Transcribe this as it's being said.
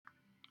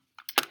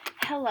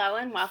Hello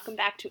and welcome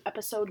back to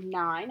episode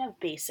 9 of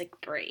Basic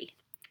Bri.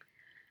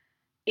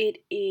 It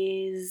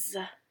is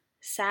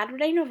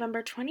Saturday,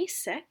 November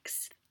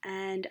 26th,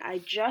 and I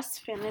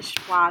just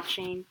finished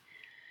watching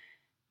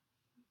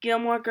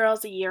Gilmore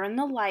Girls: A Year in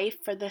the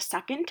Life for the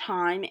second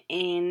time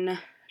in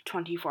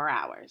 24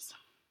 hours.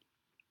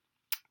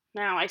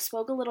 Now, I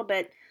spoke a little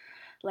bit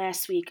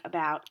last week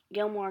about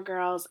Gilmore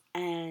Girls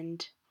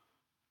and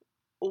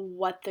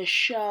what the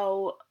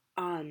show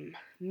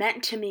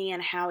meant to me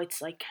and how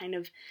it's like kind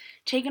of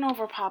taken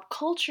over pop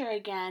culture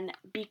again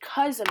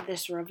because of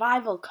this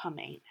revival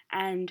coming.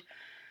 And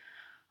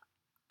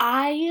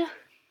I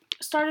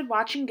started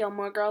watching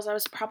Gilmore Girls. I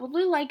was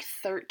probably like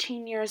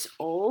 13 years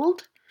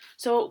old,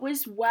 so it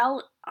was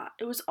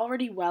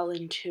already well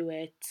into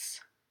its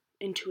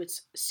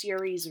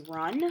series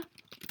run,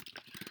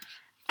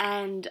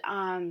 and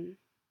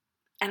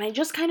I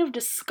just kind of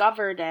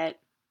discovered it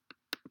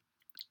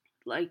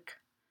like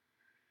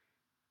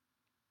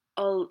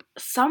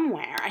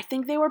somewhere. I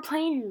think they were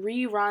playing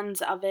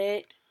reruns of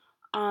it.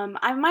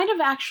 I might have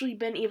actually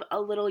been even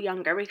a little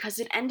younger because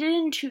it ended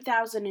in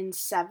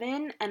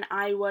 2007 and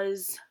I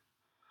was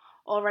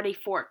already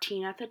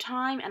 14 at the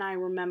time, and I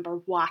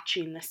remember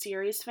watching the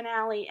series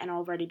finale and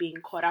already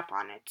being caught up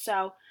on it.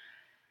 So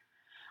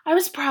I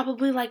was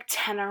probably like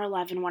 10 or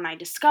 11 when I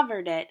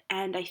discovered it,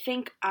 and I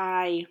think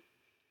I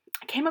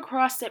came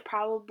across it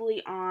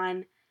probably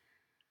on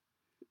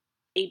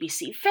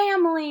ABC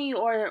Family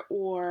or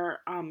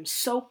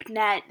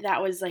SoapNet.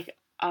 That was like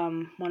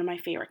one of my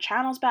favorite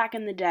channels back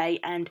in the day,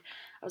 and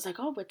I was like,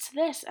 oh, what's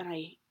this? And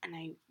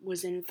I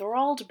was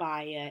enthralled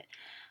by it,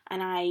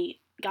 and I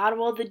got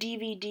all the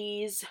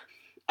DVDs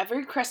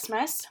every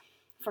Christmas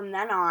from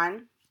then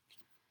on,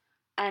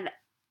 and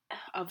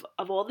of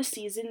all the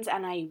seasons,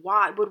 and I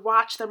would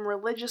watch them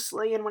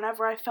religiously. And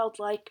whenever I felt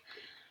like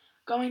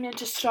going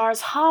into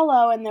Stars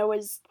Hollow and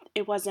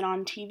it wasn't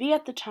on TV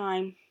at the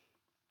time,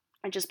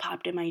 I just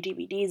popped in my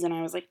DVDs and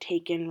I was like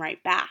taken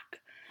right back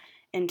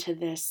into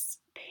this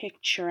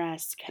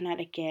picturesque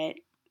Connecticut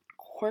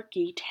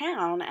quirky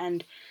town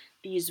and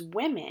these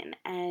women.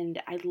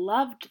 And I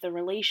loved the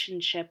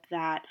relationship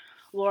that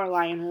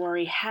Lorelai and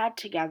Rory had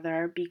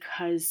together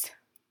because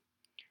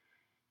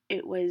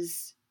it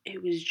was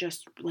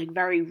just like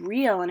very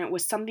real, and it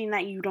was something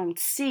that you don't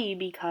see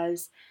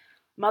because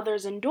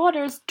mothers and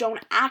daughters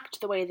don't act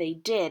the way they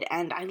did.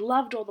 And I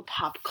loved all the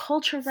pop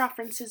culture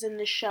references in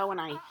this show, and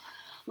I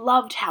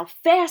loved how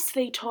fast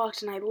they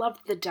talked, and I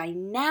loved the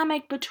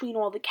dynamic between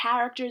all the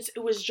characters.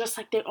 It was just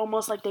like they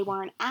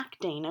weren't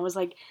acting. It was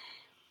like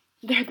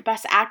they're the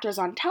best actors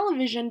on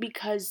television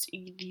because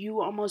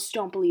you almost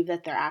don't believe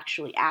that they're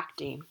actually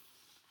acting.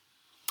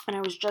 And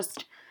I was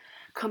just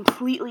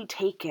completely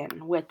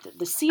taken with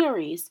the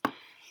series.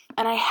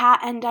 And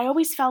I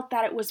always felt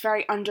that it was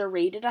very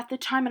underrated at the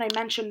time, and I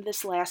mentioned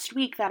this last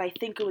week that I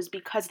think it was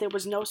because there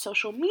was no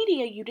social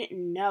media, you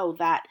didn't know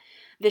that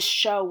this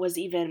show was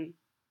even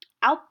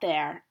out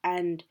there.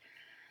 And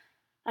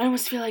I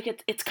almost feel like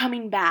it's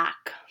coming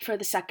back for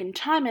the second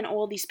time, and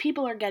all these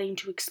people are getting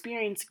to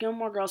experience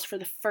Gilmore Girls for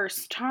the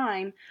first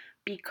time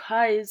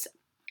because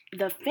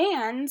the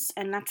fans,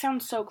 and that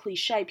sounds so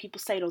cliche, people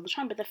say it all the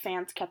time, but the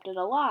fans kept it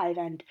alive,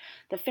 and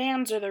the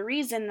fans are the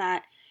reason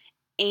that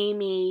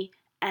Amy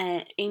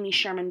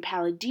Sherman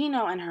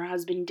Palladino and her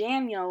husband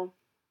Daniel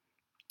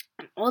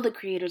and all the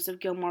creators of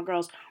Gilmore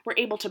Girls were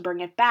able to bring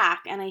it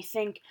back. And I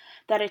think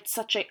that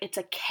it's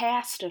a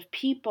cast of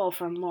people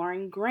from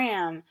Lauren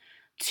Graham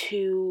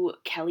to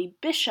Kelly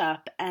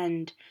Bishop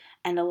and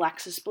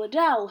Alexis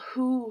Bledel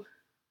who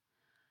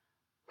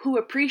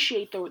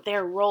appreciate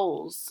their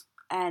roles,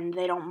 and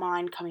they don't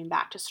mind coming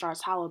back to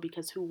Stars Hollow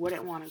because who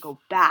wouldn't want to go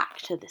back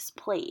to this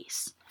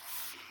place?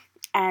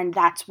 And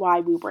that's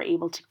why we were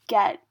able to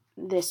get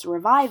this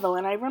revival.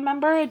 And I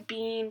remember it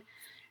being,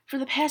 for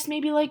the past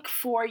maybe like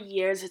 4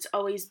 years, it's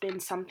always been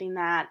something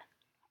that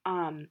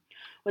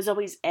was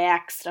always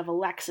asked of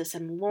Alexis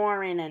and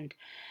Lauren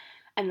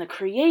and the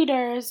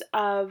creators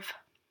of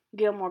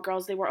Gilmore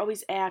Girls. They were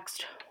always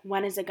asked,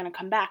 when is it going to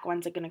come back?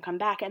 When's it going to come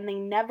back? And they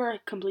never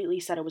completely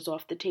said it was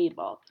off the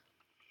table.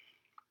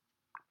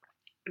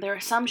 There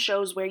are some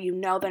shows where you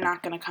know they're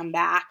not going to come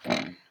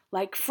back,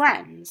 like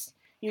Friends.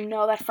 You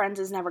know that Friends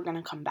is never going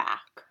to come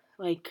back.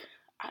 Like,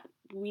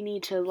 we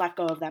need to let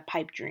go of that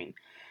pipe dream.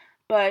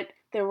 But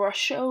there were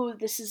shows,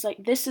 this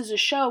is a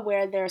show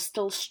where there's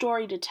still a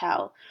story to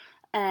tell.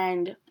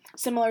 And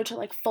similar to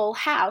like Fuller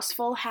House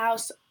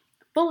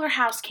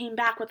came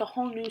back with a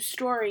whole new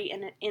story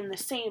in the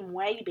same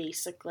way,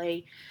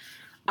 basically,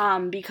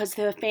 because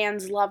the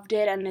fans loved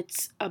it and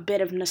it's a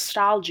bit of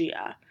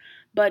nostalgia.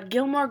 But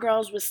Gilmore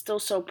Girls was still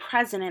so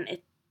present, and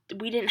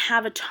we didn't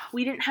have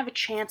a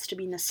chance to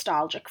be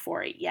nostalgic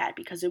for it yet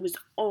because it's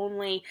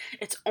only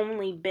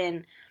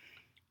been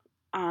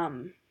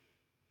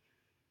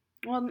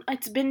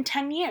it's been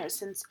 10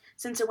 years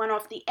since it went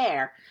off the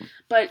air.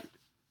 But,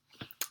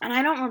 and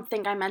I don't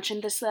think I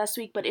mentioned this last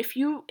week, but if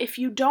you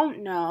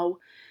don't know,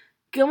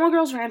 Gilmore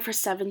Girls ran for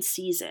 7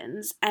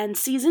 seasons, and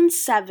season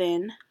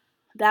 7,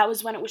 that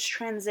was when it was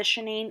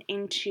transitioning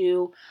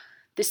into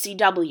the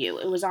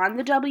CW. It was on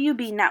the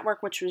WB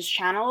network, which was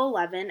channel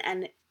 11,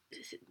 and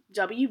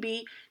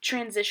WB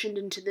transitioned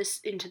into the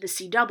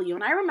CW.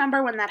 And I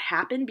remember when that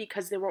happened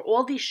because there were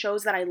all these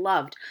shows that I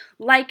loved,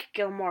 like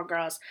Gilmore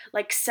Girls,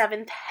 like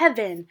Seventh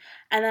Heaven,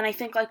 and then I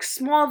think like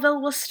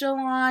Smallville was still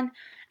on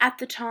at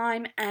the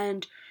time,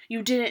 and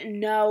you didn't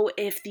know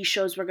if these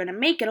shows were going to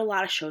make it. A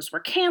lot of shows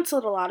were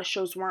canceled, a lot of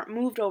shows weren't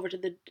moved over to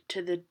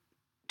the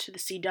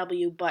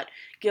CW, but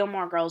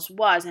Gilmore Girls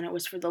was, and it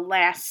was for the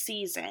last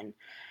season.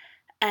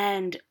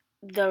 And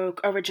the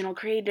original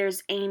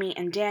creators, Amy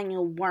and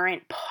Daniel,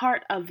 weren't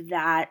part of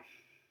that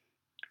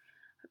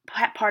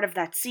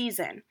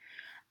season.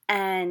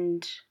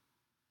 And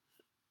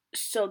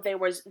so they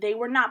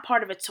were not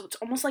part of it. So it's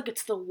almost like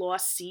it's the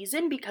lost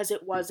season because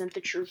it wasn't the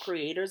true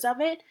creators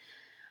of it.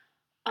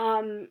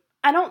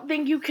 I don't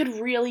think you could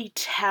really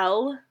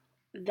tell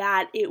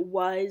that it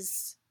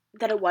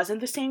wasn't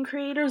the same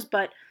creators,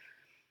 but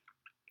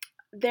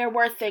there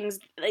were things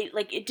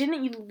like it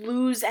didn't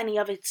lose any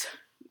of its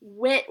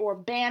wit or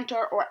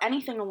banter or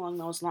anything along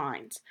those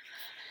lines.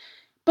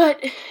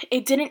 But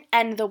it didn't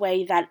end the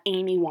way that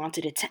Amy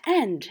wanted it to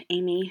end.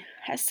 Amy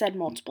has said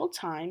multiple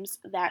times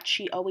that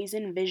she always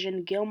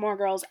envisioned Gilmore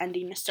Girls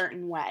ending a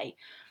certain way,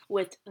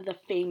 with the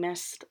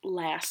famous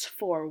last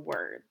 4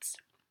 words.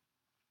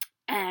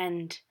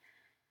 And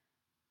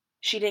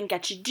she didn't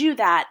get to do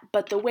that,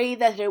 but the way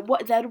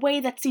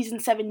that season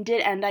 7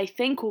 did end, I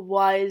think,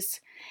 was,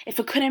 if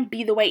it couldn't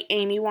be the way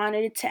Amy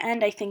wanted it to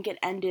end, I think it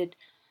ended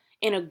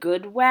in a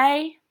good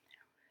way.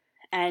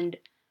 And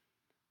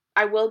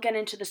I will get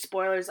into the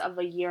spoilers of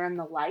A Year in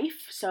the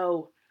Life,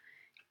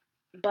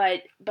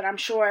 but I'm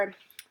sure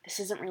this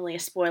isn't really a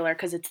spoiler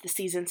because it's the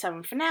season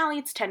 7 finale.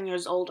 It's 10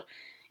 years old.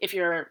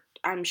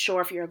 I'm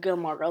sure if you're a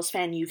Gilmore Girls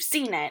fan, you've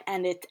seen it,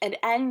 and it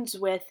ends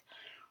with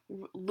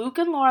Luke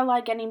and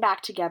Lorelai getting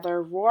back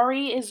together.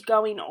 Rory is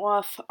going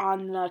off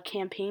on the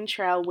campaign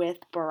trail with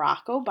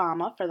Barack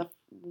Obama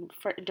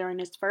during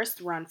his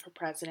first run for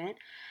president,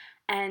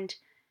 and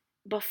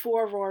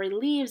before Rory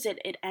leaves,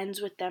 it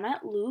ends with them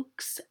at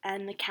Luke's,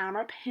 and the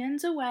camera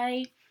pans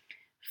away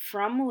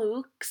from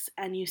Luke's,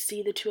 and you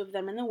see the two of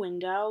them in the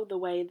window, the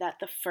way that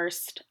the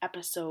first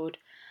episode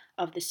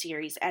of the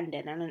series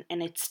ended,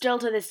 and it still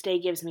to this day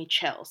gives me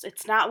chills.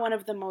 It's not one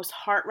of the most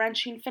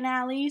heart-wrenching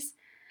finales.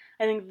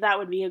 I think that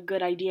would be a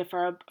good idea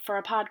for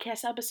a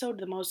podcast episode,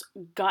 the most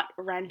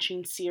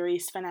gut-wrenching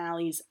series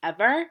finales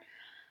ever.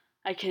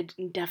 I could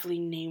definitely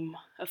name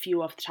a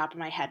few off the top of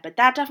my head, but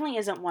that definitely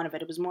isn't one of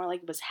it. It was more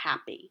like it was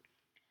happy.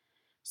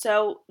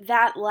 So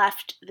that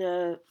left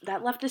the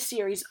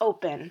series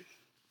open.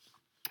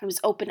 It was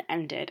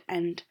open-ended,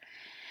 and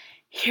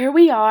here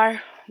we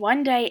are,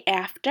 one day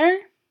after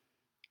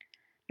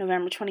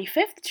November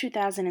 25th,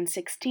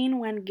 2016,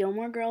 when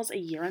Gilmore Girls: A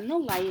Year in the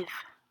Life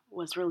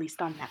was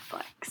released on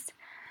Netflix.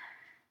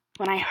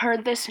 When I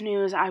heard this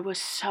news, I was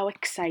so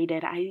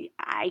excited.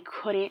 I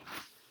couldn't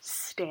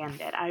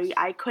stand it.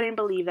 I couldn't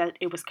believe that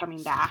it was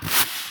coming back.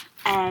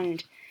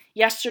 And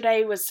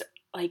yesterday was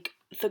like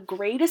the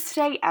greatest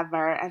day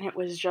ever, and it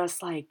was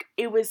just like,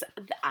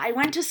 I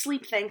went to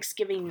sleep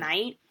Thanksgiving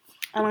night,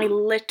 and I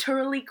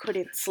literally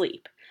couldn't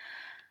sleep.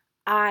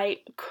 I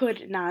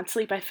could not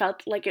sleep. I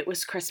felt like it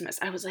was Christmas.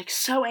 I was like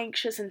so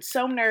anxious and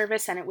so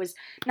nervous, and it was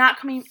not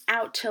coming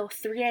out till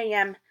 3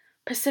 a.m.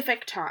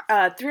 Pacific time,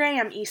 3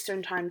 a.m.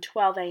 Eastern time,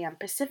 12 a.m.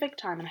 Pacific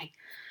time, and I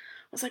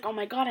was like, oh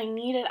my god, I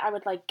need it. I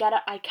would like get it.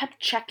 I kept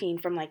checking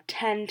from like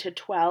 10 to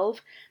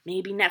 12.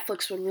 Maybe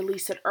Netflix would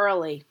release it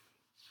early,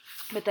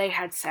 but they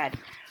had said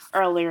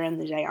earlier in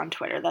the day on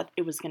Twitter that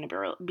it was going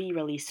to be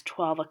released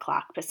 12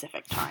 o'clock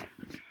Pacific time.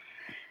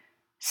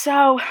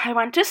 So I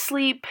went to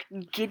sleep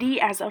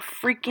giddy as a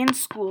freaking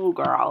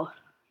schoolgirl,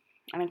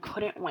 and I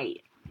couldn't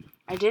wait.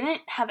 I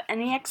didn't have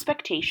any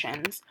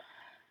expectations.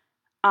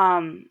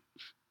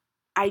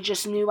 I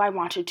just knew I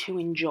wanted to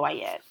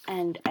enjoy it,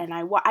 and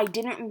I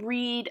didn't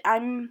read.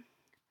 I'm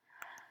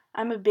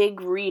a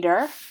big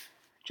reader,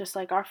 just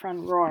like our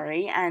friend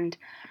Rory, and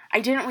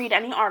I didn't read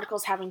any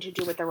articles having to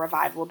do with the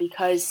revival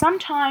because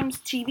sometimes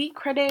TV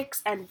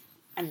critics and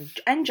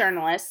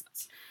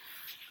journalists,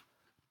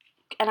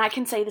 and I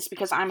can say this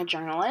because I'm a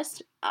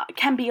journalist,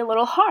 can be a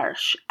little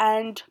harsh,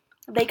 and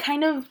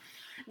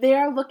they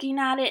are looking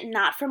at it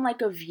not from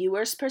like a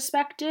viewer's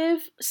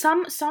perspective.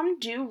 Some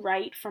do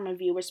write from a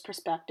viewer's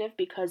perspective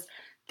because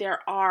there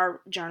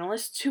are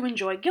journalists who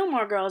enjoy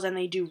Gilmore Girls and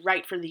they do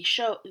write for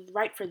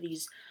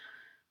these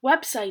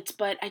websites,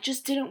 but I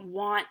just didn't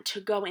want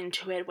to go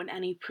into it with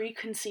any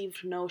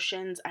preconceived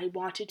notions. I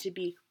wanted to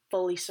be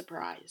fully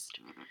surprised.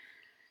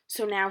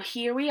 So now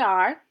here we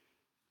are.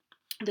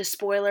 The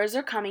spoilers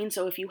are coming,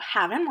 so if you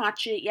haven't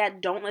watched it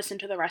yet, don't listen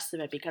to the rest of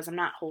it because I'm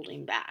not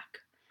holding back.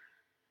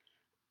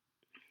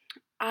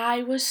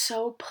 I was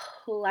so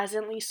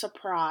pleasantly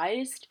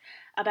surprised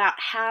about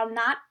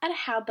not at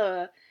how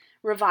the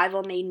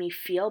revival made me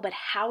feel, but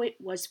how it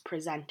was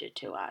presented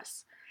to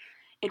us.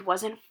 It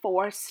wasn't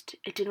forced.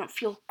 It didn't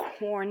feel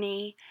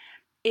corny.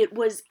 It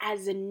was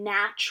as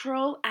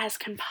natural as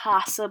can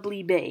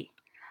possibly be.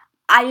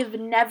 I have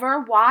never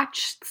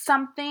watched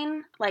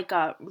something like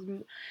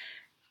an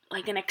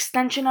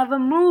extension of a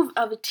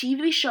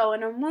TV show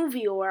in a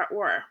movie or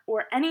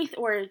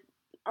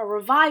a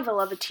revival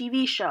of a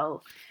TV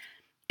show.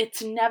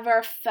 It's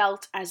never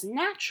felt as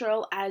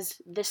natural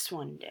as this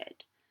one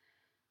did.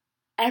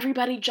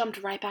 Everybody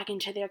jumped right back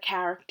into their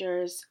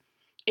characters.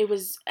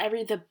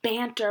 The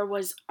banter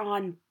was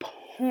on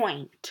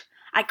point.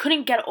 I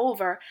couldn't get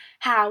over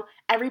how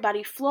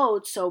everybody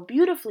flowed so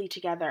beautifully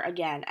together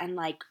again, and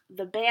like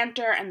the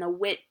banter and the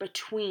wit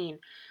between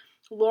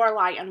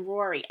Lorelai and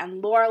Rory,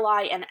 and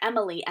Lorelai and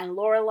Emily, and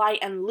Lorelai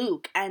and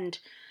Luke, and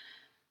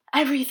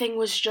everything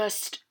was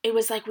just, it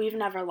was like we've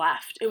never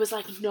left. It was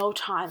like no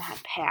time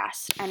had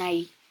passed, and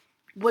I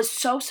was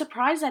so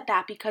surprised at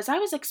that because I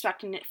was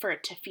expecting it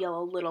to feel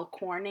a little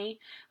corny.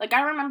 Like,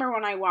 I remember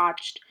when I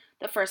watched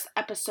the first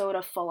episode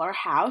of Fuller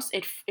House,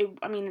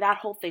 that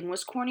whole thing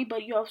was corny,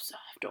 but you also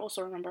have to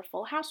also remember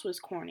Full House was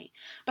corny.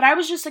 But I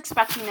was just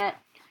expecting it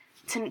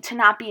to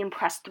not be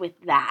impressed with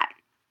that.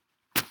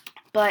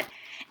 But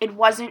it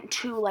wasn't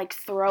too, like,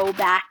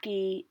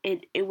 throwbacky.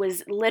 It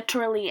was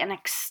literally an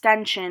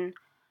extension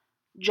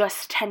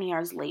just 10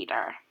 years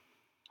later.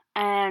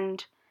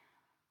 And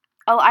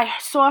I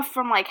saw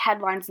from, like,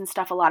 headlines and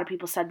stuff, a lot of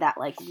people said that,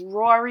 like,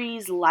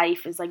 Rory's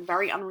life is, like,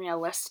 very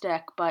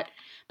unrealistic, but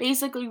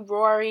basically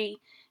Rory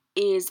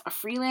is a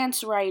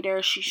freelance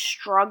writer. She's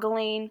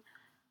struggling.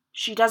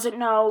 She doesn't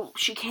know,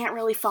 she can't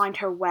really find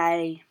her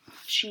way.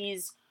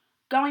 She's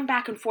going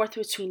back and forth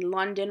between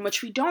London,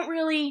 which we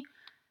don't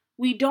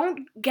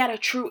get a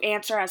true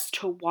answer as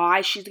to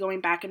why she's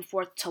going back and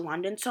forth to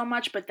London so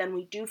much, but then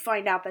we do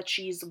find out that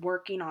she's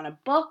working on a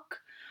book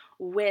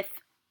with,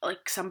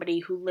 like, somebody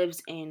who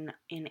lives in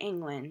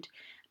England.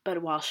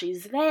 But while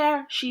she's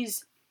there,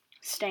 she's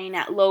staying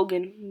at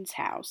Logan's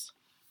house.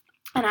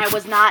 And I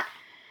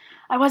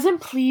wasn't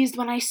pleased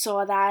when I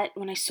saw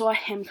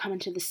him come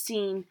into the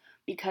scene,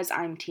 because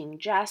I'm Team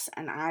Jess,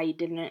 and I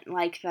didn't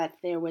like that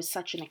there was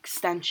such an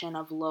extension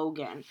of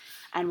Logan,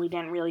 and we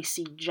didn't really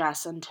see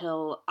Jess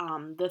until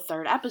the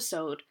third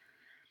episode,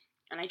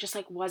 and I just,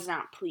 like, was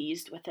not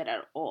pleased with it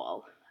at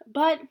all.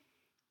 But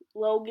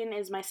Logan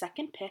is my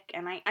second pick,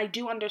 and I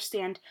do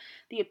understand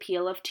the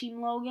appeal of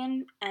Team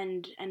Logan,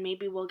 and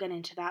maybe we'll get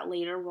into that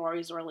later,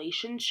 Rory's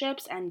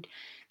relationships, and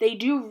they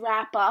do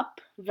wrap up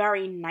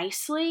very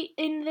nicely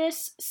in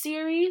this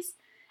series,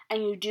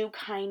 and you do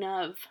kind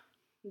of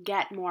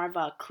get more of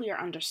a clear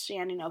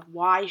understanding of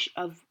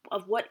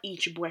what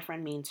each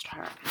boyfriend means to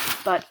her.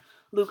 But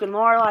Luke and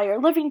Lorelai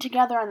are living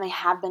together, and they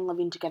have been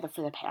living together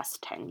for the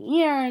past 10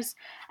 years,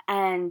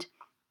 and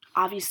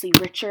obviously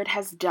Richard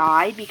has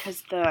died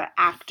because the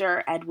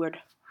actor Edward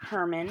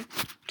Herman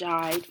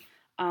died,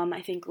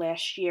 I think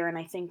last year, and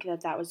I think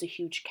that was a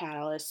huge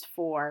catalyst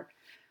for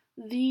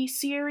the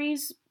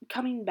series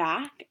coming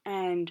back,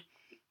 and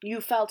you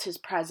felt his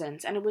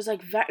presence, and it was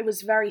like it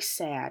was very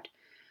sad,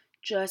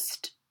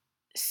 just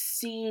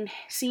seeing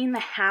the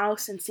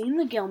house and seeing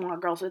the Gilmore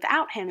Girls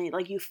without him.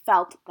 Like, you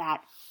felt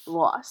that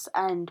loss,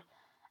 and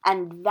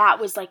that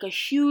was like a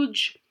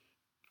huge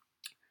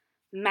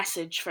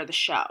message for the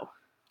show.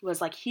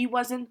 Was like, he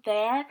wasn't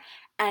there,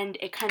 and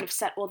it kind of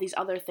set all these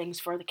other things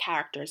for the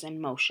characters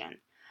in motion.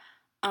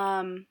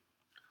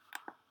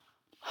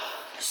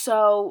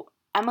 So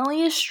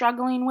Emily is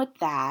struggling with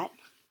that,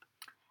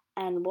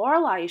 and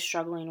Lorelai is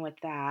struggling with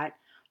that,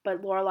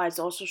 but Lorelai is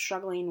also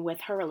struggling with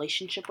her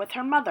relationship with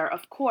her mother,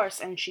 of course,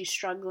 and she's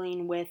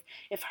struggling with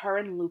if her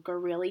and Luke are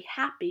really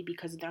happy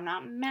because they're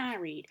not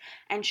married,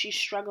 and she's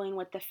struggling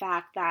with the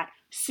fact that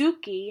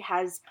Suki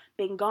has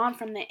been gone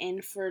from the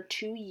inn for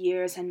 2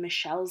 years, and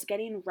Michelle's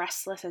getting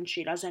restless, and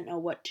she doesn't know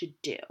what to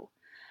do,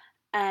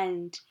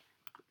 and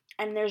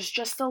there's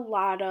just a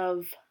lot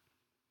of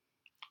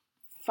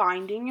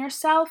finding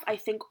yourself. I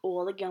think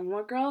all the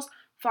Gilmore Girls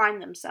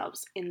find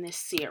themselves in this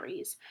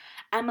series.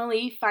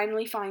 Emily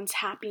finally finds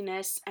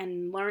happiness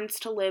and learns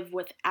to live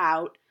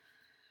without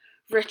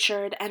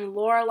Richard, and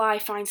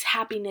Lorelai finds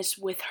happiness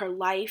with her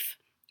life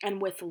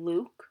and with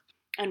Luke,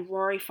 and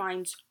Rory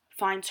finds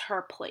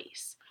her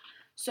place.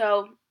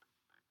 So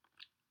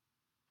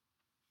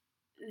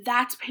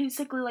that's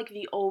basically like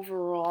the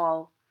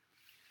overall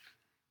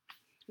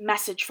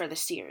message for the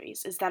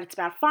series, is that it's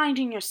about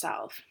finding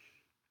yourself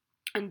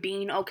and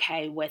being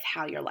okay with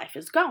how your life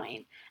is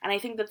going. And I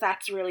think that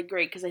that's really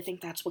great, because I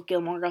think that's what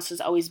Gilmore Girls has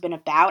always been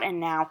about, and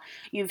now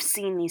you've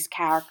seen these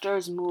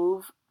characters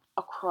move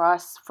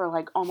across for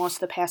like almost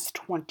the past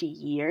 20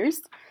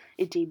 years.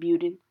 It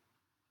debuted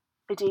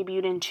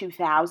in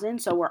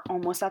 2000, so we're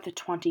almost at the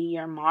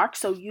 20-year mark.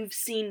 So you've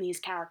seen these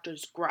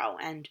characters grow,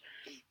 and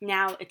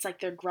now it's like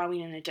they're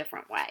growing in a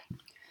different way.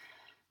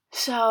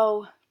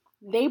 So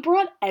they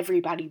brought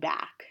everybody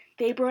back.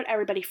 They brought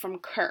everybody from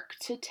Kirk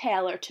to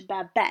Taylor to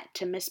Babette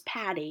to Miss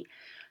Patty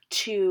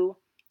to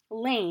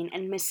Lane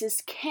and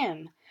Mrs.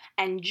 Kim.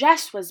 And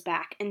Jess was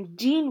back, and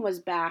Dean was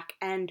back,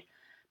 and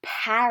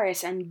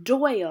Paris and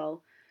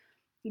Doyle.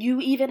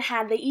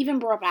 They even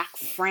brought back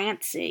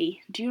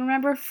Francie. Do you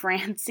remember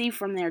Francie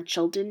from their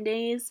Chilton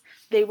days?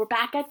 They were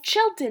back at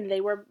Chilton.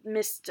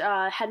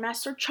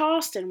 Headmaster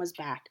Charleston was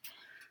back.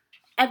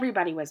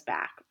 Everybody was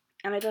back.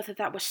 And I thought that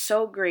that was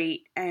so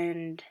great.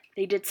 And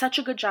they did such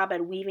a good job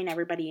at weaving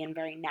everybody in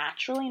very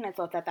naturally. And I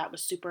thought that that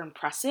was super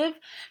impressive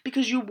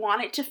because you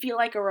want it to feel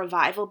like a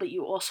revival, but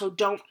you also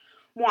don't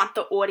want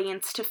the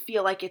audience to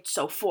feel like it's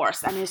so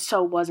forced. And it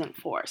so wasn't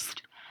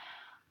forced.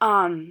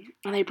 And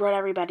they brought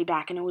everybody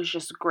back, and it was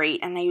just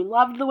great. And I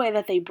loved the way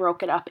that they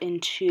broke it up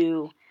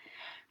into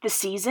the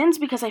seasons,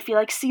 because I feel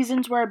like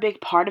seasons were a big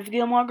part of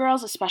Gilmore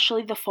Girls,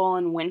 especially the fall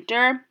and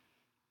winter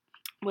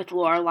with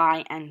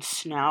Lorelai and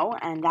Snow.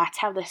 And that's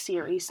how the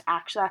series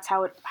actually, that's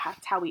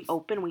how we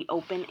open. We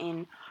open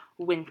in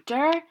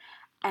winter,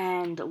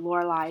 and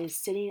Lorelai is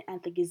sitting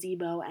at the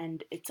gazebo,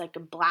 and it's like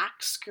a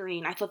black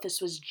screen. I thought this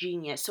was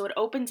genius. So it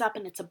opens up,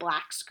 and it's a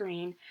black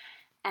screen,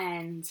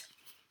 and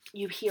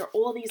you hear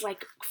all these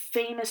like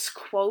famous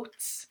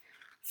quotes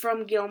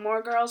from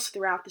Gilmore Girls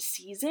throughout the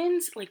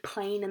seasons, like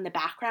playing in the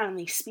background, and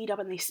they speed up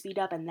and they speed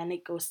up, and then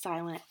it goes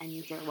silent, and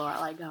you hear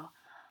Lorelai go,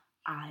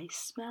 "I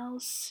smell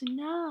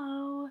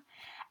snow,"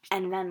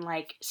 and then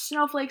like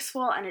snowflakes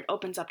fall, and it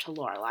opens up to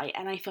Lorelai,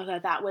 and I thought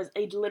that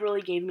it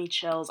literally gave me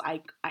chills.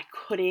 I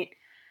couldn't.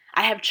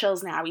 I have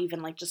chills now,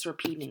 even like just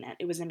repeating it.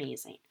 It was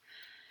amazing.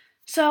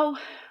 So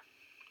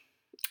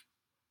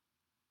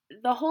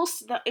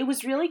it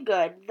was really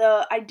good.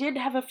 I did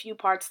have a few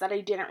parts that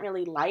I didn't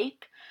really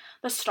like.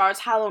 The Stars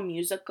Hollow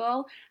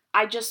musical,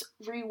 I just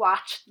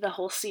rewatched the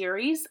whole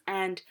series,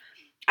 and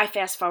I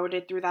fast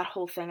forwarded through that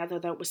whole thing. I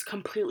thought that was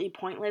completely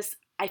pointless.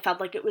 I felt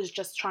like it was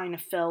just trying to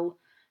fill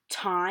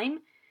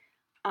time.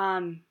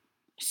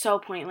 So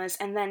pointless.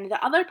 And then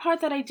the other part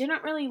that I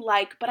didn't really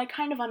like, but I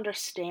kind of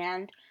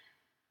understand,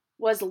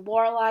 was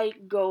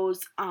Lorelai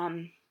goes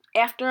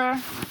after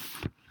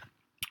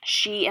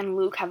she and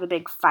Luke have a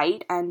big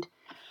fight, and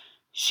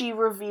she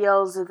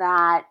reveals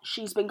that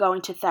she's been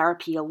going to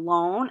therapy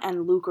alone,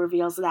 and Luke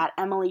reveals that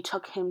Emily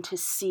took him to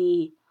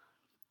see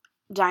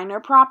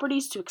diner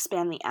properties to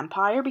expand the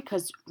empire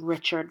because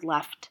Richard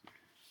left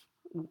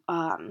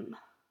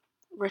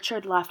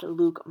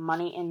Luke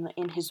money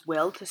in his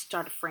will to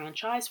start a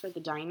franchise for the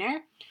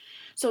diner.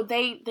 So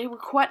they were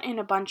caught in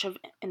a bunch of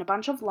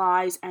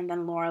lies, and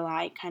then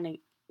Lorelai kind of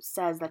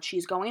says that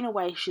she's going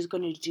away. She's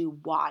going to do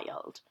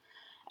Wild.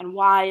 And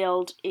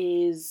Wild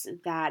is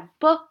that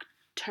book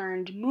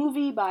turned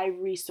movie by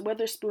Reese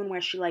Witherspoon,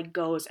 where she like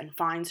goes and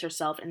finds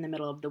herself in the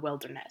middle of the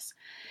wilderness.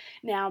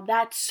 Now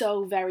that's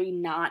so very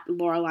not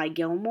Lorelai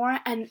Gilmore,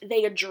 and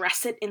they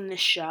address it in the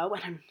show,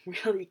 and I'm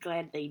really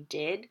glad they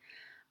did,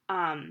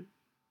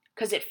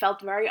 because it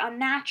felt very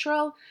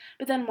unnatural.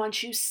 But then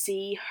once you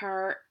see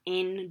her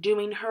in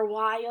doing her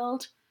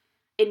Wild,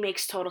 it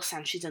makes total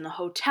sense. She's in the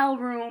hotel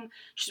room,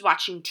 she's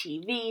watching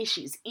TV,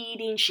 she's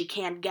eating, she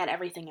can't get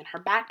everything in her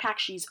backpack.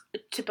 She's a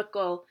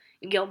typical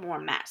Gilmore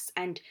mess.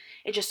 And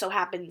it just so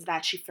happens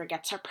that she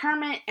forgets her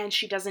permit, and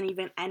she doesn't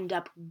even end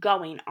up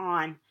going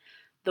on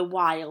the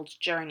Wild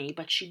journey,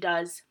 but she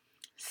does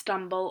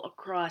stumble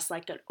across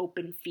like an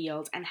open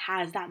field and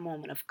has that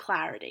moment of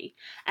clarity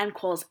and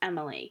calls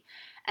Emily.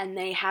 And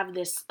they have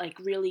this like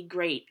really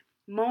great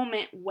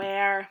moment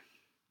where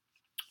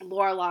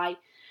Lorelai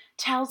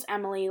tells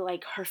Emily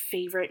like her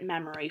favorite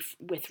memory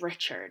with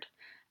Richard,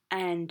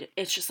 and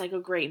it's just like a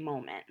great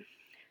moment.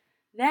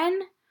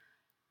 Then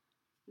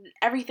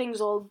everything's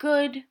all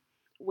good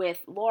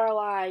with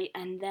Lorelai,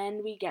 and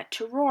then we get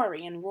to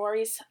Rory, and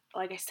Rory's,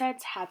 like I said,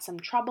 had some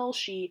trouble.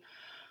 She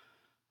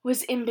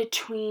was in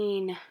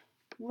between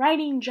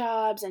writing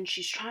jobs, and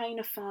she's trying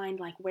to find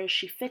like where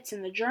she fits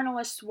in the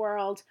journalist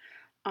world.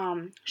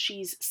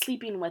 She's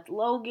sleeping with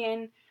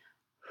Logan,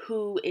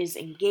 who is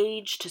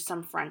engaged to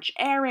some French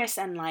heiress,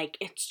 and like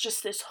it's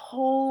just this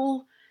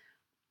whole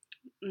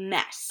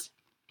mess.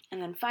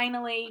 And then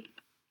finally,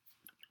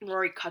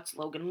 Rory cuts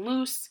Logan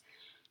loose.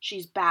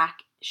 She's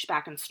back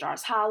in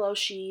Stars Hollow.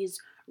 She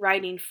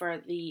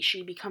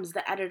becomes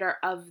the editor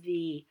of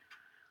the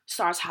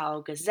Stars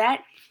Hollow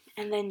Gazette,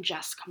 and then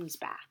Jess comes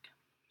back.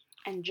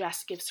 And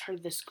Jess gives her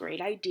this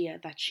great idea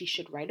that she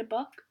should write a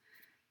book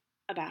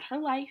about her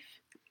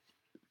life,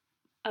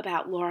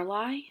 about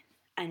Lorelai,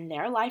 and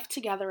their life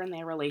together and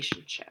their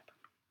relationship.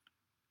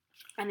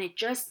 And it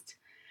just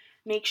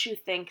makes you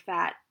think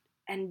that,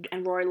 and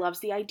Rory loves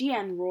the idea,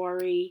 and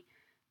Rory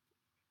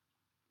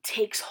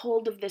takes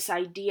hold of this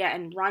idea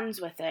and runs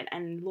with it,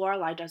 and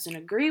Lorelai doesn't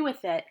agree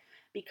with it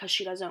because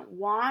she doesn't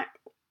want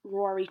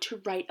Rory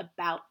to write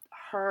about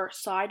her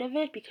side of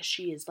it, because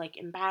she is like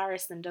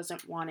embarrassed and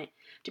doesn't want it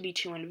to be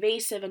too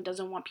invasive and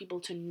doesn't want people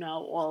to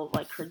know all of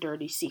like her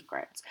dirty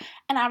secrets.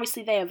 And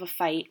obviously they have a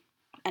fight,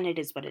 and it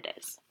is what it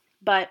is.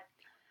 But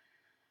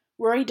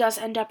Rory does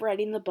end up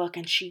writing the book,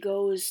 and she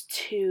goes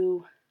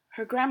to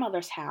her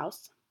grandmother's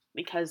house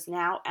because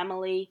now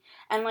Emily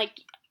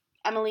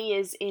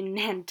is in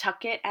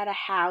Nantucket at a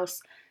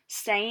house,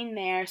 staying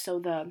there. So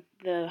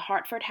the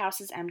Hartford house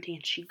is empty,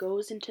 and she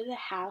goes into the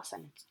house,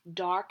 and it's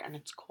dark and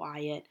it's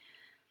quiet.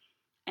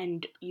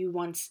 and you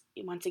once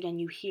again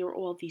you hear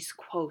all these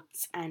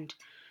quotes, and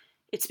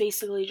it's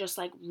basically just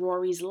like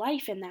Rory's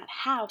life in that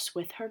house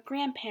with her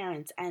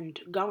grandparents and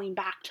going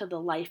back to the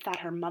life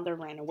that her mother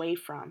ran away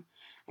from.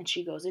 And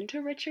she goes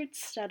into Richard's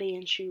study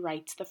and she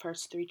writes the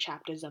first 3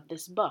 chapters of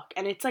this book.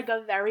 And it's like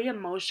a very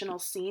emotional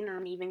scene.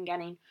 I'm even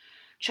getting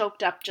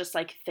choked up just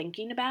like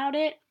thinking about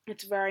it.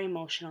 It's very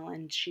emotional.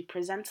 And she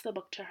presents the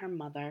book to her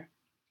mother.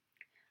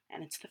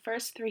 And it's the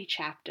first 3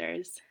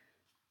 chapters.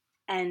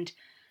 And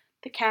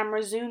the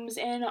camera zooms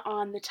in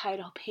on the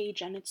title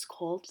page and it's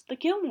called The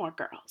Gilmore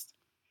Girls.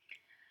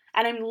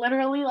 And I'm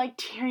literally like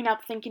tearing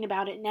up thinking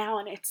about it now,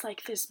 and it's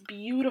like this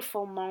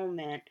beautiful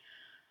moment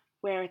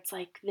where it's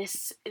like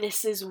this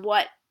is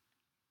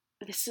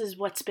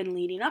what's been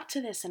leading up to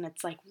this, and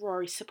it's like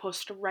Rory's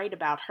supposed to write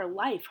about her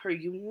life, her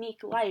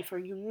unique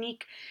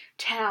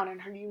town,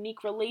 and her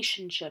unique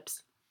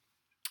relationships,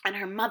 and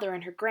her mother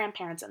and her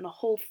grandparents and the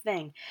whole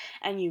thing.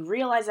 And you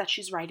realize that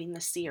she's writing the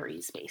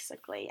series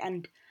basically.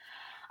 And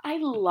I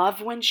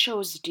love when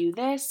shows do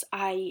this.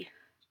 I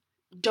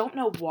don't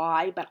know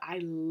why, but I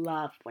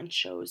love when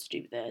shows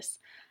do this.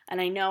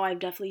 And I know I've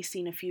definitely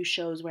seen a few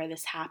shows where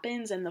this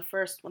happens, and the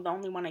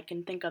only one I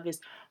can think of is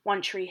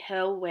One Tree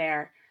Hill,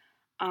 where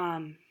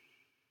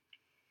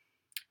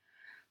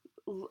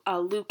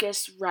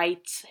Lucas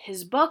writes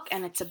his book,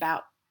 and it's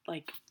about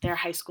like their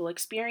high school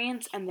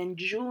experience, and then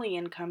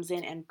Julian comes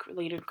in and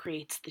later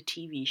creates the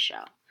TV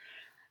show.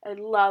 I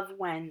love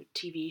when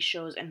TV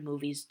shows and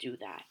movies do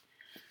that.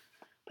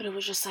 But it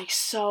was just like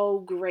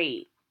so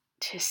great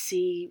to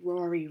see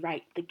Rory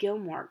write The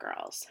Gilmore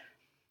Girls.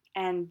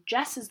 And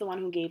Jess is the one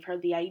who gave her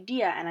the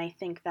idea, and I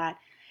think that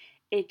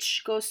it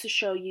goes to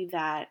show you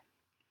that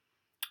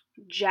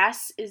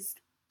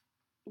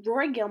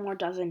Rory Gilmore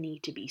doesn't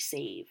need to be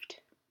saved.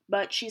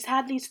 But she's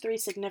had these 3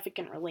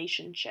 significant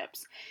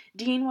relationships.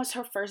 Dean was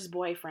her first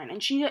boyfriend,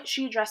 and she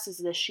addresses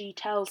this. She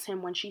tells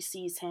him when she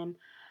sees him,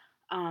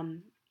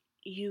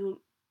 you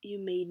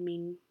made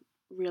me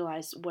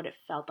realize what it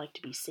felt like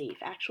to be safe.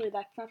 Actually,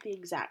 that's not the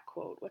exact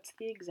quote. What's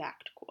the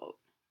exact quote?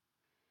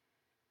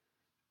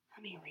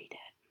 Let me read it.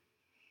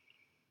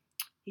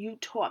 You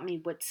taught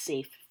me what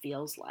safe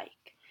feels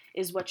like,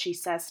 is what she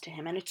says to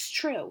him. And it's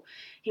true.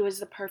 He was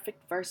the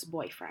perfect first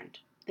boyfriend.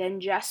 Then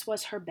Jess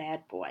was her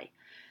bad boy.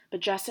 But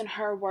Jess and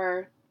her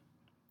were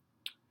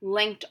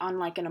linked on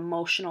like an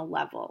emotional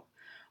level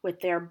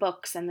with their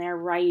books and their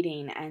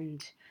writing,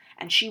 and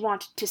she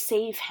wanted to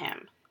save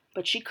him,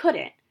 but she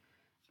couldn't.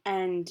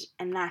 And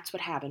that's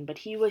what happened. But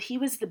he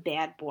was the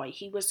bad boy.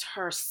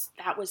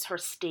 That was her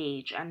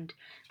stage, and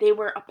they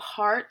were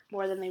apart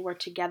more than they were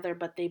together,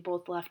 but they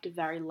both left a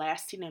very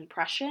lasting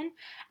impression.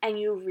 And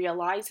you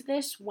realize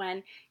this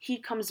when he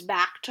comes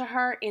back to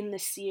her in the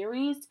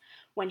series,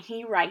 when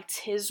he writes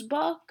his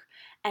book,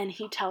 and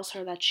he tells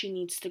her that she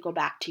needs to go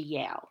back to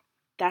Yale.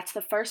 That's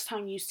the first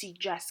time you see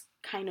Jess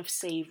kind of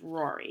save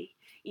Rory,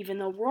 even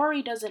though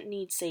Rory doesn't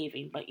need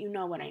saving, but you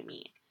know what I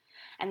mean.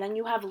 And then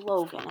you have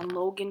Logan, and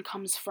Logan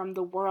comes from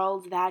the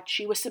world that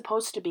she was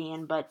supposed to be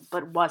in, but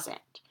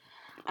wasn't.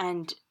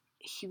 And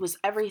he was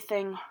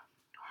everything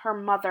her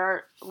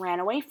mother ran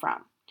away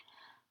from.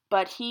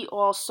 But he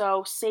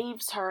also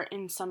saves her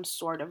in some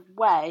sort of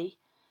way,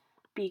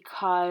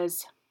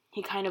 because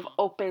he kind of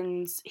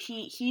opens,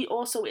 he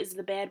also is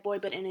the bad boy,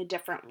 but in a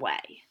different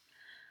way.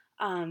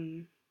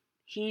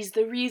 He's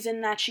the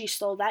reason that she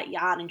stole that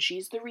yacht, and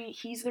he's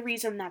the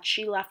reason that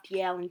she left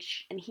Yale,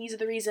 and he's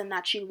the reason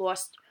that she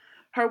lost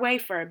her way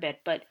for a bit,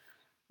 but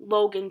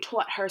Logan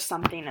taught her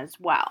something as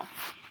well.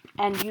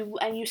 And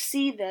you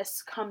see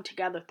this come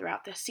together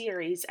throughout the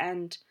series,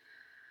 and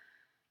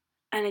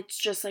it's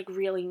just like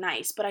really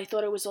nice. But I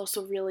thought it was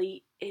also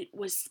it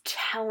was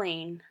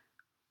telling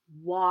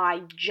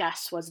why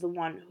Jess was the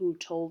one who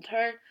told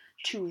her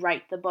to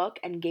write the book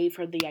and gave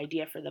her the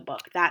idea for the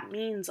book. That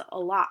means a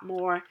lot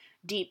more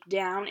deep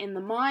down in the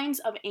minds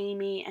of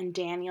Amy and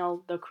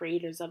Daniel, the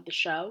creators of the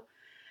show.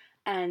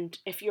 And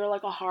if you're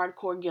like a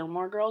hardcore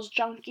Gilmore Girls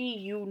junkie,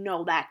 you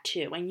know that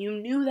too. And you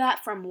knew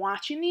that from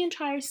watching the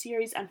entire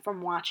series and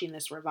from watching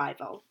this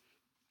revival.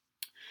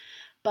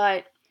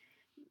 But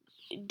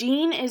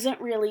Dean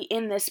isn't really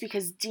in this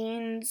because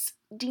Dean's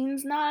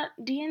not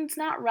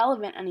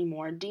relevant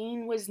anymore.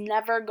 Dean was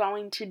never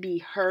going to be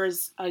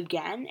hers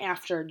again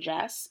after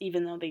Jess,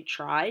 even though they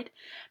tried.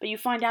 But you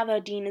find out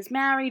that Dean is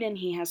married and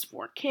he has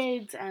 4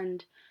 kids,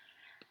 and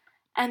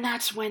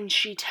that's when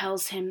she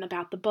tells him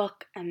about the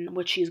book and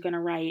what she's going to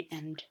write,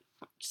 and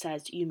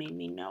says, you made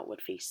me know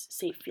what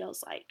safe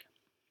feels like.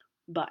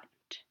 But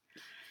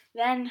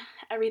then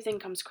everything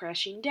comes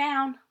crashing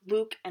down.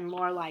 Luke and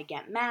Lorelai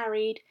get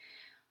married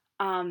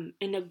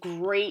in a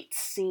great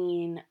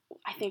scene.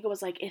 I think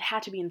it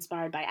had to be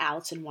inspired by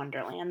Alice in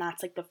Wonderland.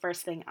 That's like the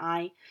first thing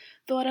I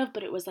thought of,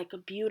 but it was like a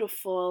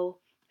beautiful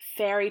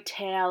fairy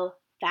tale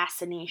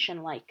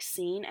fascination-like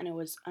scene, and it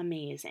was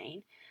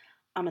amazing.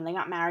 And they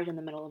got married in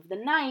the middle of the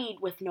night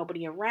with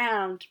nobody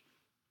around.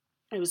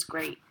 It was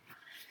great.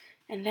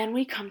 And then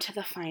we come to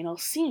the final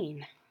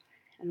scene.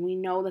 And we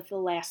know that the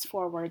last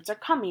 4 words are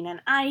coming.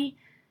 And I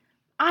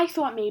I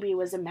thought maybe it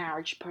was a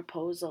marriage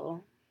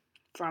proposal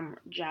from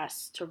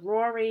Jess to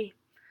Rory.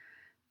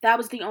 That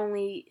was the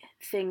only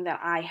thing that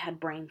I had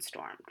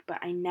brainstormed, but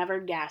I never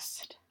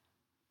guessed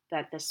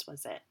that this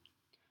was it.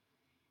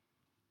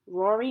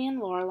 Rory and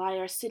Lorelai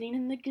are sitting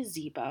in the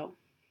gazebo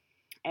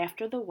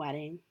after the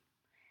wedding,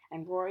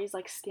 and Rory's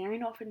like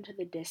staring off into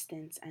the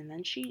distance, and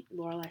then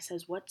Lorelai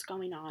says, "What's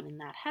going on in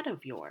that head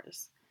of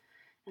yours?"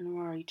 And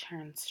Rory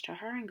turns to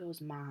her and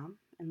goes, "Mom."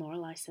 And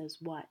Lorelai says,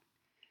 "What?"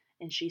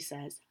 And she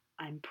says,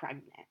 "I'm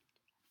pregnant."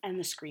 And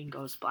the screen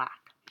goes black.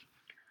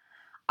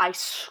 I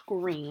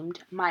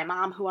screamed. My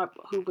mom,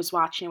 who was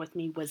watching it with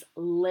me, was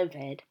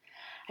livid.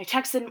 I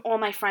texted all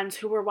my friends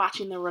who were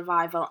watching the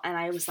revival, and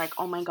I was like,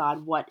 "Oh my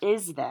God, what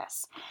is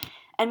this?"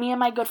 And me and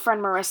my good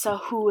friend Marissa,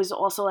 who is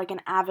also like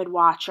an avid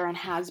watcher and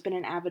has been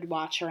an avid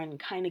watcher and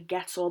kind of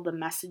gets all the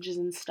messages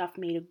and stuff,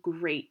 made a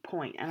great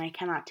point, and I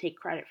cannot take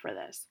credit for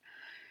this.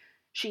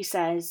 She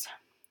says,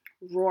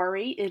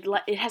 "Rory,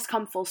 it has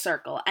come full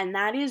circle." And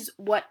that is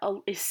what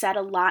is said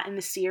a lot in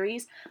the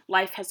series.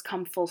 Life has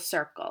come full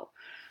circle.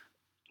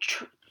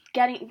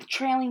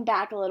 Trailing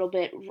back a little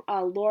bit,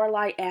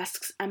 Lorelai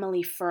asks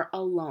Emily for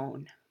a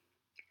loan.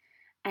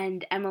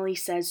 And Emily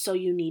says, "So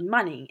you need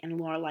money." And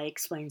Lorelai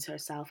explains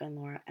herself, and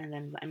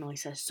then Emily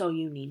says, "So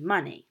you need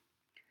money."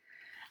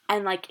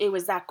 And like it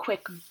was that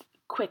quick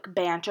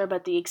banter,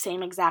 but the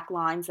same exact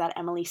lines that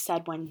Emily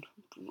said when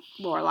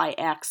Lorelai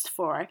asked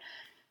for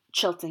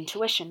Chilton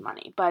tuition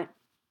money.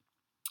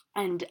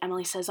 And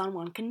Emily says, "On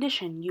one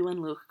condition, you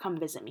and Luke come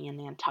visit me in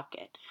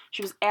Nantucket."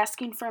 She was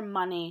asking for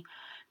money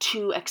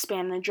to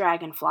expand the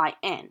Dragonfly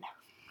Inn.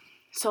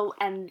 So,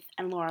 and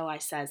Lorelai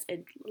says,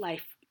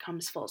 life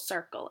comes full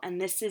circle.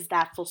 And this is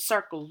that full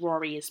circle.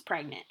 Rory is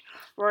pregnant.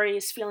 Rory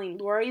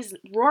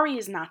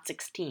is not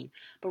 16,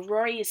 but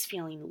Rory is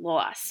feeling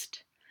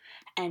lost.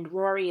 And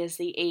Rory is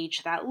the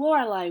age that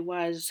Lorelai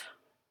was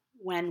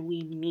when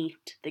we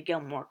meet the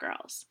Gilmore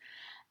Girls.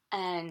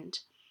 And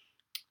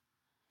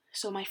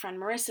so my friend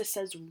Marissa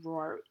says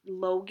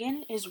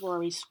Logan is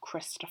Rory's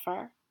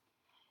Christopher.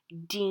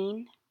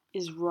 Dean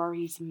is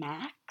Rory's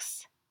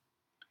Max.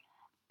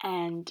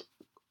 And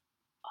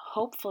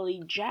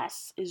hopefully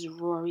Jess is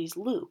Rory's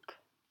Luke.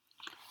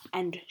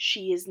 And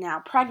she is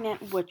now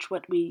pregnant, which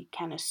what we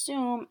can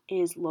assume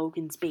is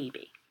Logan's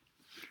baby.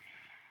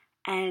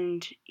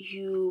 And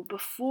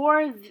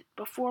before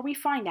we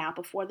find out,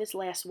 before this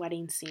last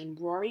wedding scene,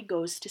 Rory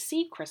goes to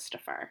see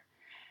Christopher.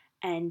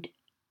 And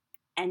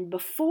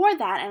before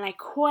that, and I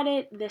caught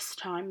it this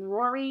time,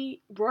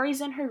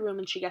 Rory's in her room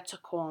and she gets a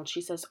call and she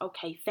says,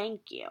 "Okay,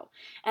 thank you."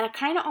 And it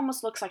kind of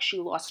almost looks like she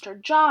lost her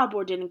job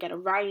or didn't get a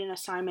writing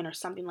assignment or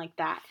something like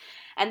that.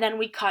 And then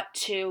we cut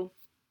to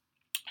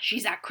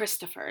she's at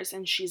Christopher's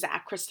and she's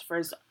at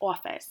Christopher's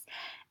office.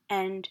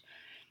 And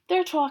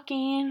they're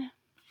talking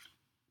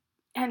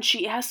and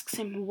she asks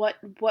him, what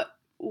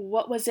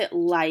was it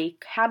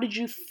like? How did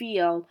you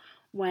feel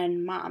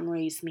when Mom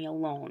raised me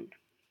alone?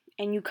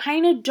 And you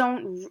kind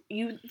of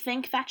you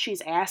think that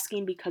she's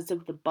asking because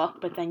of the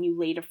book, but then you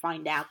later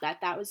find out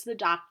that was the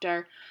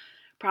doctor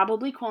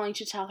probably calling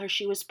to tell her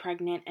she was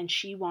pregnant, and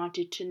she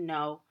wanted to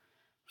know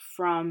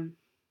from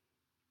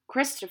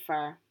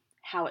Christopher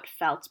how it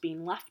felt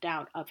being left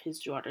out of his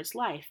daughter's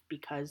life,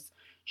 because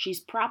she's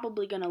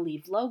probably going to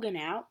leave Logan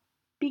out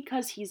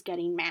because he's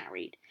getting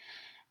married.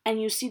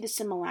 And you see the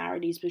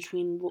similarities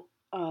between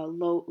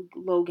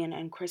Logan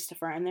and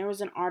Christopher. And there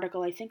was an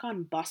article, I think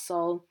on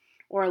Bustle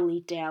or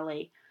Elite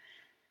Daily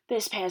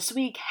this past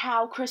week,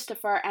 how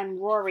Christopher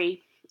and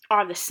Rory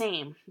are the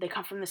same. They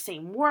come from the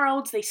same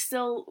worlds. They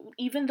still,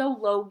 even though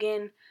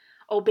Logan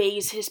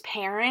obeys his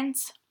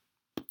parents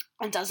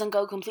and doesn't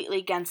go completely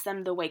against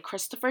them the way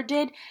Christopher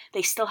did,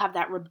 they still have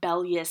that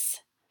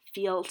rebellious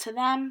feel to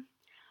them.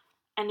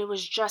 And it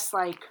was just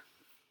like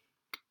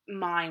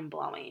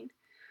mind-blowing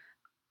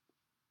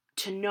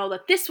to know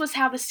that this was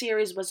how the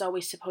series was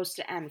always supposed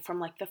to end from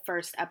like the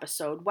first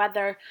episode.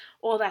 Whether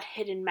all that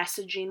hidden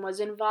messaging was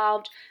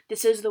involved,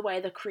 this is the way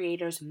the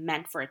creators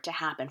meant for it to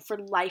happen, for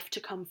life to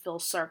come full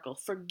circle,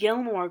 for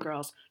Gilmore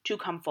Girls to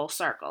come full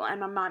circle. And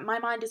my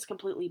mind is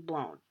completely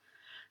blown.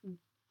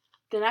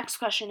 The next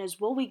question is,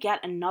 will we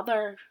get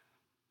another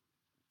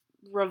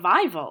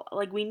revival?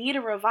 Like, we need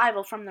a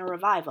revival from the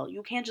revival.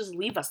 You can't just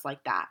leave us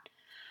like that.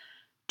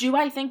 Do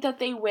I think that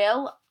they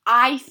will?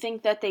 I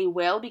think that they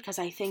will, because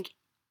I think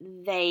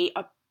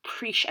I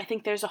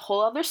think there's a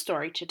whole other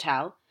story to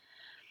tell.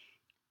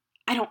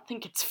 I don't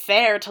think it's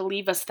fair to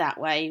leave us that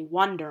way,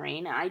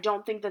 wondering. I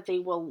don't think that they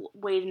will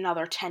wait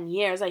another 10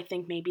 years. I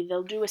think maybe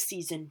they'll do a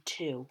season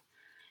 2.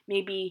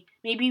 Maybe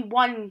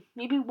one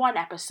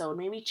episode,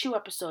 maybe 2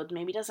 episodes,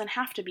 maybe it doesn't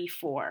have to be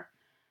 4.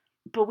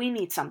 But we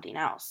need something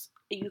else.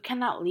 You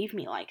cannot leave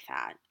me like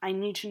that. I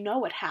need to know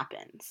what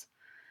happens.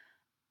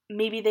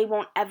 Maybe they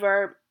won't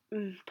ever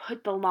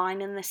put the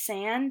line in the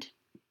sand,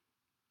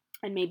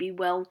 and maybe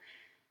we'll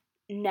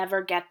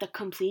never get the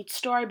complete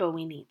story, but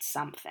we need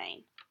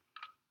something.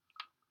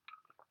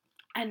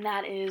 And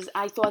that is,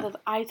 I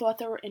thought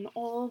there were, in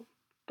all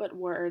but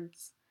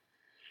words,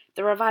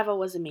 the revival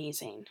was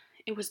amazing.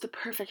 It was the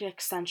perfect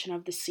extension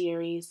of the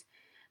series.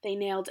 They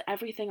nailed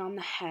everything on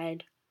the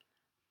head.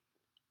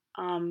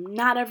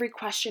 Not every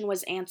question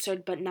was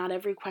answered, but not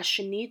every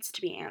question needs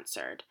to be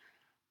answered.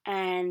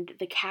 And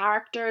the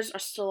characters are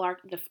still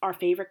our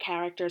favorite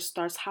characters.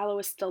 Stars Hollow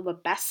is still the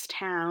best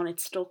town.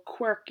 It's still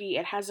quirky.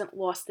 It hasn't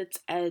lost its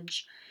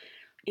edge.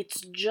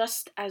 It's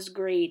just as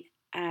great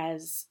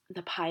as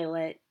the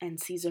pilot and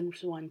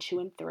seasons 1, 2,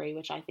 and 3,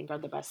 which I think are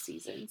the best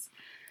seasons.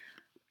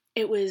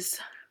 It was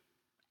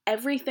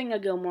everything a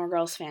Gilmore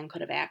Girls fan could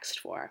have asked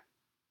for.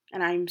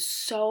 And I'm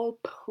so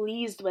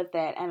pleased with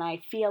it. And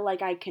I feel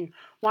like I can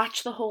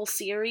watch the whole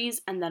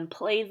series and then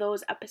play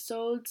those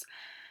episodes,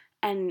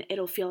 and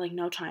it'll feel like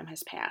no time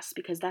has passed,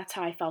 because that's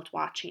how I felt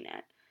watching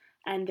it.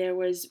 And there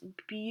was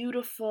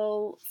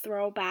beautiful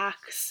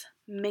throwbacks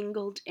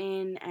mingled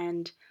in,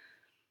 and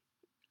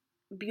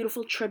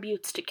beautiful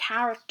tributes to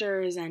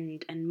characters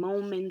and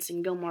moments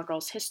in Gilmore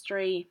Girls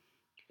history,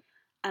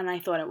 and I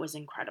thought it was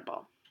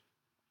incredible.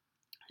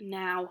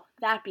 Now,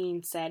 that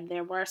being said,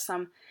 there were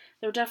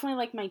definitely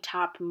like my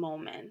top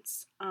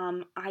moments.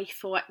 I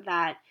thought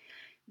that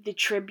the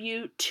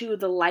tribute to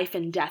the Life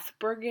and Death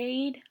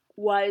Brigade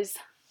was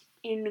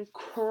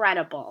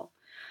incredible.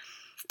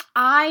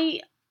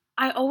 I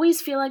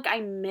always feel like I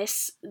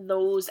miss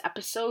those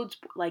episodes,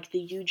 like the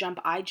You Jump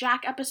I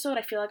Jack episode.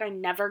 I feel like I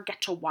never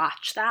get to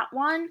watch that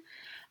one,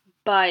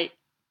 but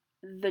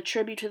the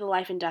tribute to the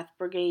Life and Death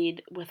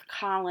Brigade with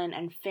Colin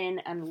and Finn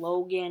and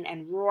Logan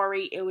and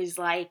Rory, it was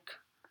like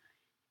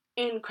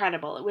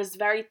incredible. It was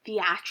very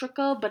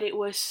theatrical, but it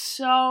was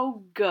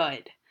so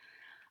good.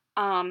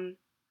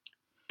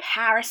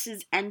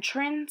 Paris's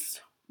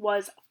entrance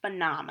was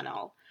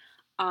phenomenal.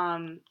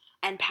 And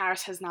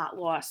Paris has not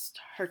lost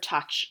her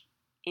touch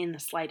in the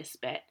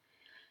slightest bit.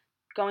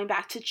 Going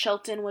back to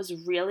Chilton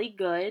was really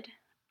good.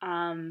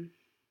 I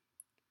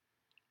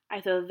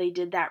thought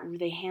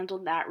they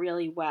handled that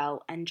really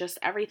well, and just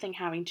everything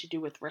having to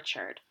do with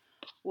Richard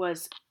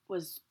was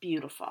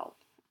beautiful,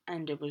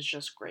 and it was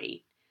just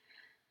great.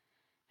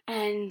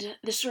 And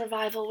this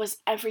revival was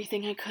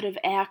everything I could have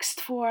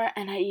asked for,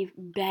 and I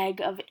beg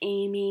of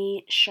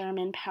Amy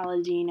Sherman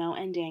Palladino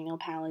and Daniel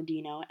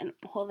Palladino and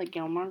all the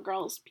Gilmore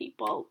Girls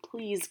people,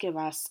 please give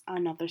us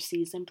another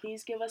season.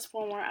 Please give us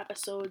 4 more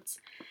episodes.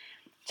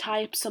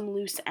 Tie up some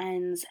loose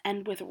ends,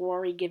 end with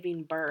Rory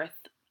giving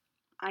birth.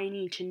 I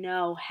need to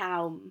know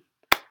how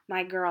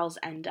my girls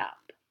end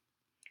up.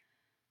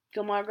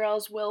 Gilmore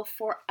Girls will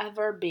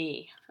forever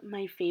be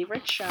my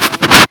favorite show,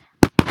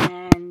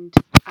 and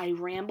I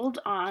rambled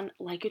on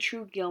like a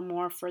true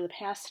Gilmore for the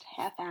past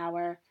half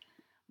hour,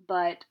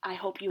 but I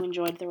hope you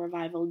enjoyed the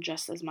revival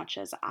just as much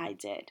as I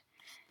did.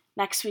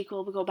 Next week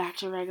we'll go back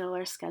to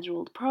regular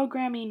scheduled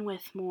programming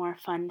with more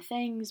fun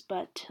things,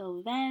 but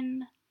till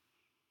then,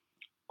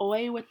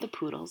 away with the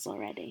poodles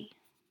already.